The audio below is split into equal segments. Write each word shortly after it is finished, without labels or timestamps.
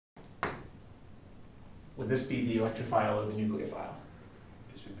Would this be the electrophile or the nucleophile?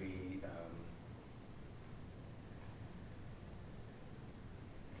 This would be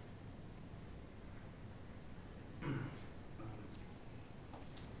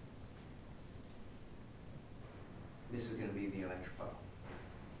this is going to be the electrophile.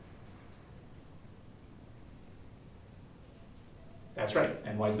 That's right.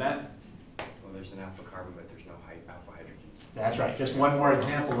 And why is that? Well, there's an alpha carbon, but there's no alpha hydrogens. That's right. Just one more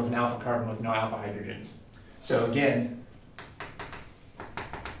example of an alpha carbon with no alpha hydrogens. So again,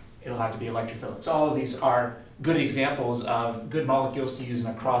 it'll have to be electrophilic. So all of these are good examples of good molecules to use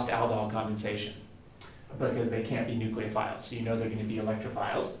in a crossed aldol condensation because they can't be nucleophiles. So you know they're going to be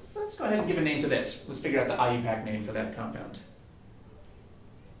electrophiles. Let's go ahead and give a name to this. Let's figure out the IUPAC name for that compound.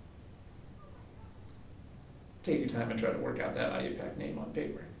 Take your time and try to work out that IUPAC name on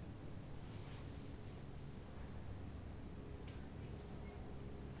paper.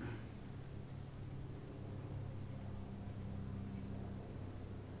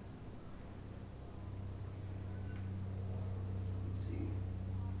 Let's see.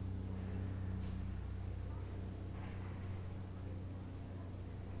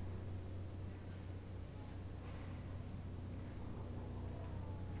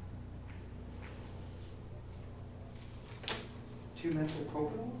 Two-methyl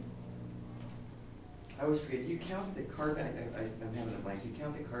propanol? I always forget. Do you count the carbon? I'm having a blank. Do you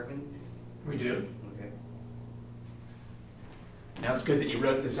count the carbon? We do. Okay. Now it's good that you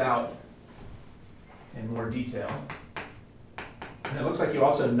wrote this out in more detail. And it looks like you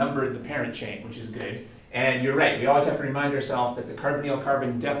also numbered the parent chain, which is good. And you're right, we always have to remind ourselves that the carbonyl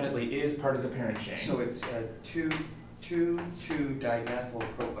carbon definitely is part of the parent chain. So it's 2,2,2-dimethyl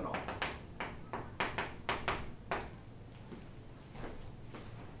propanol.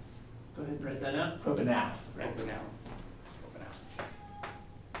 Go ahead and write that out. Propanal. Right. Propanal.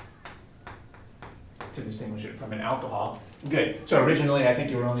 To distinguish it from an alcohol. Good. So originally, I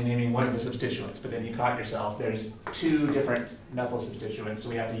think you were only naming one of the substituents, but then you caught yourself. There's two different methyl substituents, so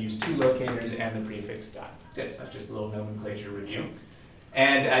we have to use two locators and the prefix dot. Good. So that's just a little nomenclature review.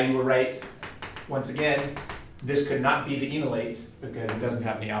 And you were right. Once again, this could not be the enolate because it doesn't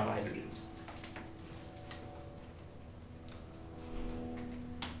have any alpha hydrogens.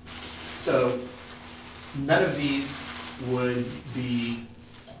 So none of these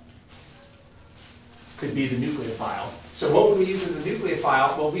could be the nucleophile. So what would we use as a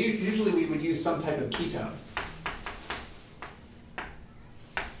nucleophile? Well, usually we would use some type of ketone.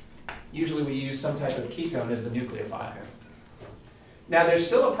 Usually we use some type of ketone as the nucleophile. Now there's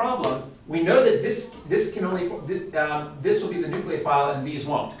still a problem. We know that this will be the nucleophile and these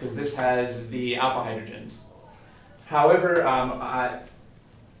won't, because this has the alpha hydrogens. However,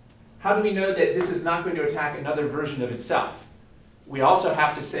 how do we know that this is not going to attack another version of itself? We also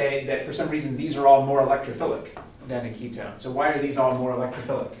have to say that for some reason these are all more electrophilic than a ketone. So why are these all more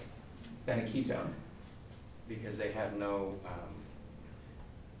electrophilic than a ketone? Because they have no,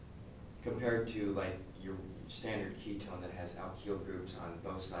 compared to like your standard ketone that has alkyl groups on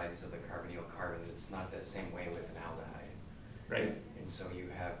both sides of the carbonyl carbon, it's not the same way with an aldehyde. Right. And so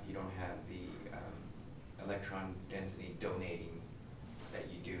you don't have the electron density donating that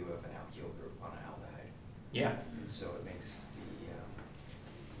you do of an alkyl group on an aldehyde. Yeah. And so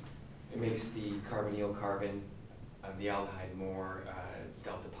it makes the carbonyl carbon of the aldehyde more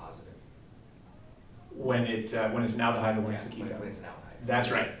delta positive. When it's an aldehyde or when it's a ketone. When it's an aldehyde.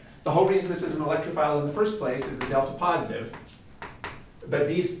 That's right. The whole reason this is an electrophile in the first place is the delta positive. But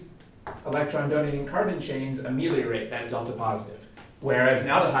these electron donating carbon chains ameliorate that delta positive. Whereas an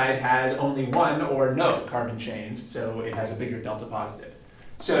aldehyde has only one or no carbon chains, so it has a bigger delta positive.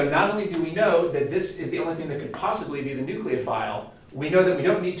 So not only do we know that this is the only thing that could possibly be the nucleophile, we know that we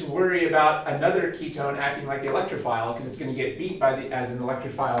don't need to worry about another ketone acting like the electrophile because it's going to get beat as an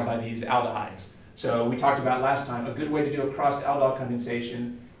electrophile by these aldehydes. So we talked about last time, a good way to do a crossed aldol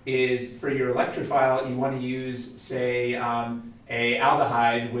condensation is for your electrophile, you want to use, say, a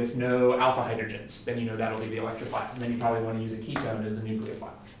aldehyde with no alpha hydrogens. Then you know that'll be the electrophile. And then you probably want to use a ketone as the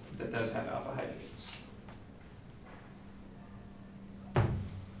nucleophile that does have alpha hydrogens.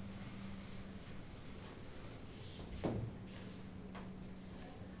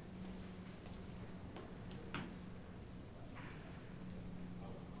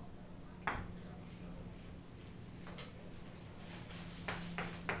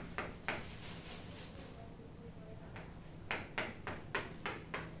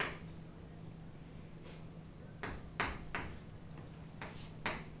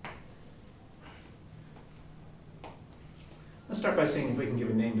 Let's start by seeing if we can give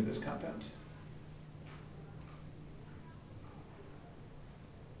a name to this compound.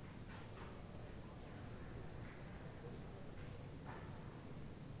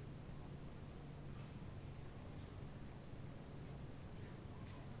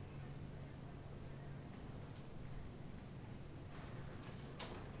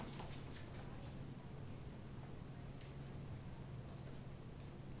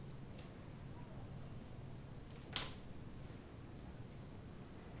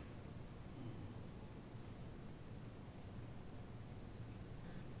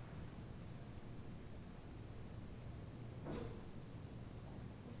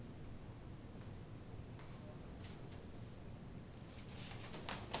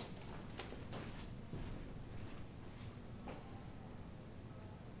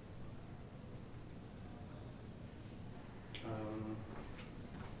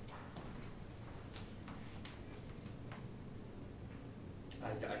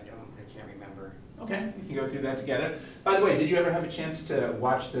 I can't remember. Okay, we can go through that together. By the way, did you ever have a chance to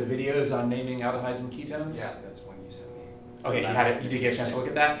watch the videos on naming aldehydes and ketones? Yeah, that's one you sent me. Okay, you had it. You did get a chance to look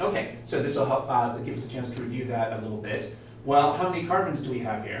at that? Okay, so this will help give us a chance to review that a little bit. Well, how many carbons do we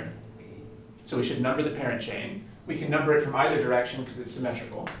have here? So we should number the parent chain. We can number it from either direction because it's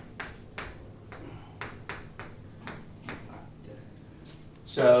symmetrical.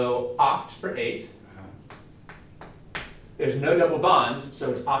 So oct for 8. There's no double bonds, so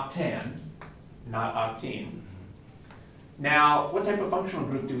it's octan, not octene. Now, what type of functional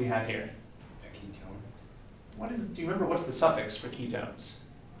group do we have here? A ketone. Do you remember what's the suffix for ketones?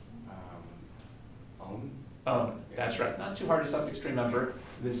 One. That's right. Not too hard a suffix to remember.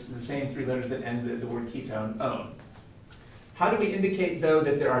 This is the same 3 letters that end the word ketone, -one. How do we indicate, though,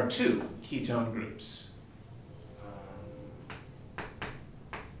 that there are 2 ketone groups?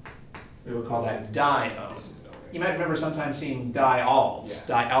 We will call that dione. You might remember sometimes seeing diols,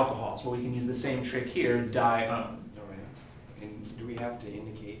 dialcohols. Well, we can use the same trick here, dione. All right. And do we have to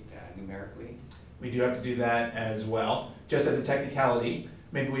indicate numerically? We do have to do that as well. Just as a technicality,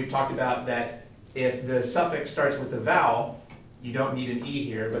 maybe we've talked about that if the suffix starts with a vowel, you don't need an E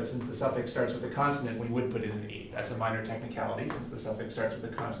here, but since the suffix starts with a consonant, we would put in an E. That's a minor technicality. Since the suffix starts with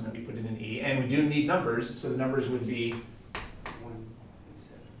a consonant, we put in an E. And we do need numbers, so the numbers would be 1 and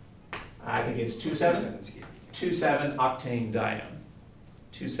 7. I think it's 2,7. 2,7 octane dione.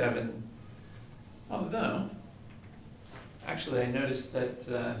 2,7. Although, actually, I noticed that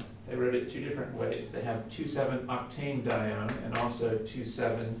they wrote it 2 different ways. They have 2,7 octane dione and also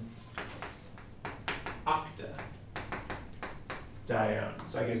 2,7 octa dione.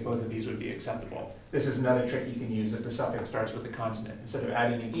 So I guess both of these would be acceptable. This is another trick you can use if the suffix starts with a consonant. Instead of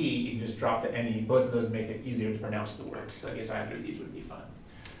adding an E, you can just drop the NE. Both of those make it easier to pronounce the word. So I guess either of these would be fine.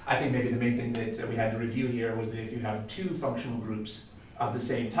 I think maybe the main thing that we had to review here was that if you have 2 functional groups of the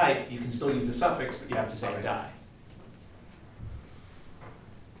same type, you can still use the suffix, but you have to say di.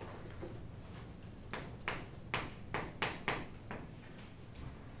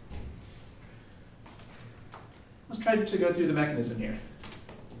 Let's try to go through the mechanism here.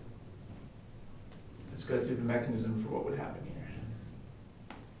 Let's go through the mechanism for what would happen here.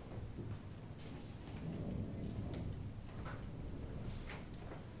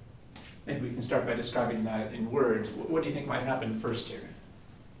 Maybe we can start by describing that in words. What do you think might happen first here?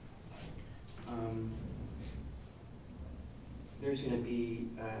 There's going to be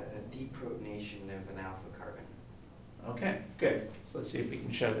a deprotonation of an alpha carbon. Okay, good. So let's see if we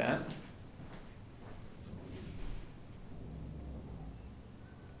can show that.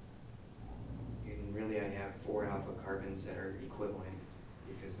 And really I have 4 alpha carbons that are equivalent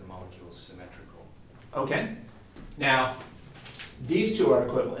because the molecule is symmetrical. Okay. Now, these 2 are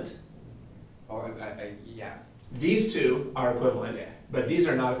equivalent. Yeah. These 2 are equivalent, Yeah. but these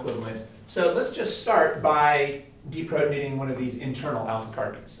are not equivalent. So let's just start by deprotonating one of these internal alpha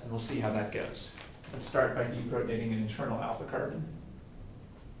carbons, and we'll see how that goes. Let's start by deprotonating an internal alpha carbon.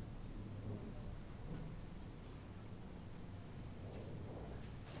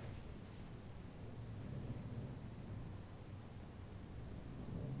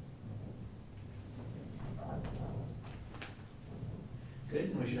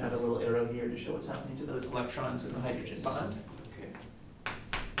 Good, and we should have a little arrow here to show what's happening to those electrons in the hydrogen bond. Okay.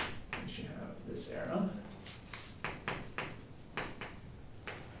 We should have this arrow.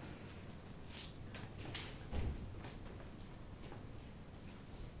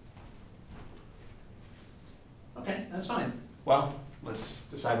 Okay, that's fine. Well, let's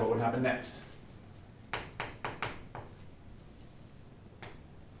decide what would happen next.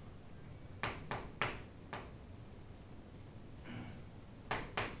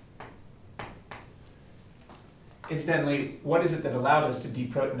 Incidentally, what is it that allowed us to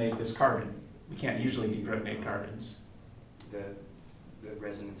deprotonate this carbon? We can't usually deprotonate carbons. The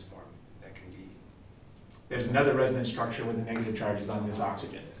resonance form that can be. There's another resonance structure where the negative charge is on this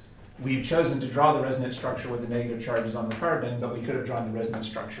oxygen. We've chosen to draw the resonance structure where the negative charge is on the carbon, but we could have drawn the resonance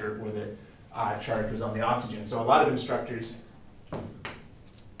structure where the charge was on the oxygen. So a lot of instructors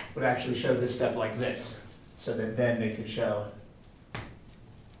would actually show this step like this, so that then they could show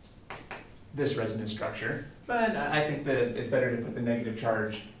this resonance structure. But I think that it's better to put the negative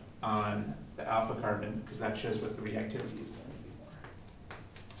charge on the alpha carbon because that shows what the reactivity is going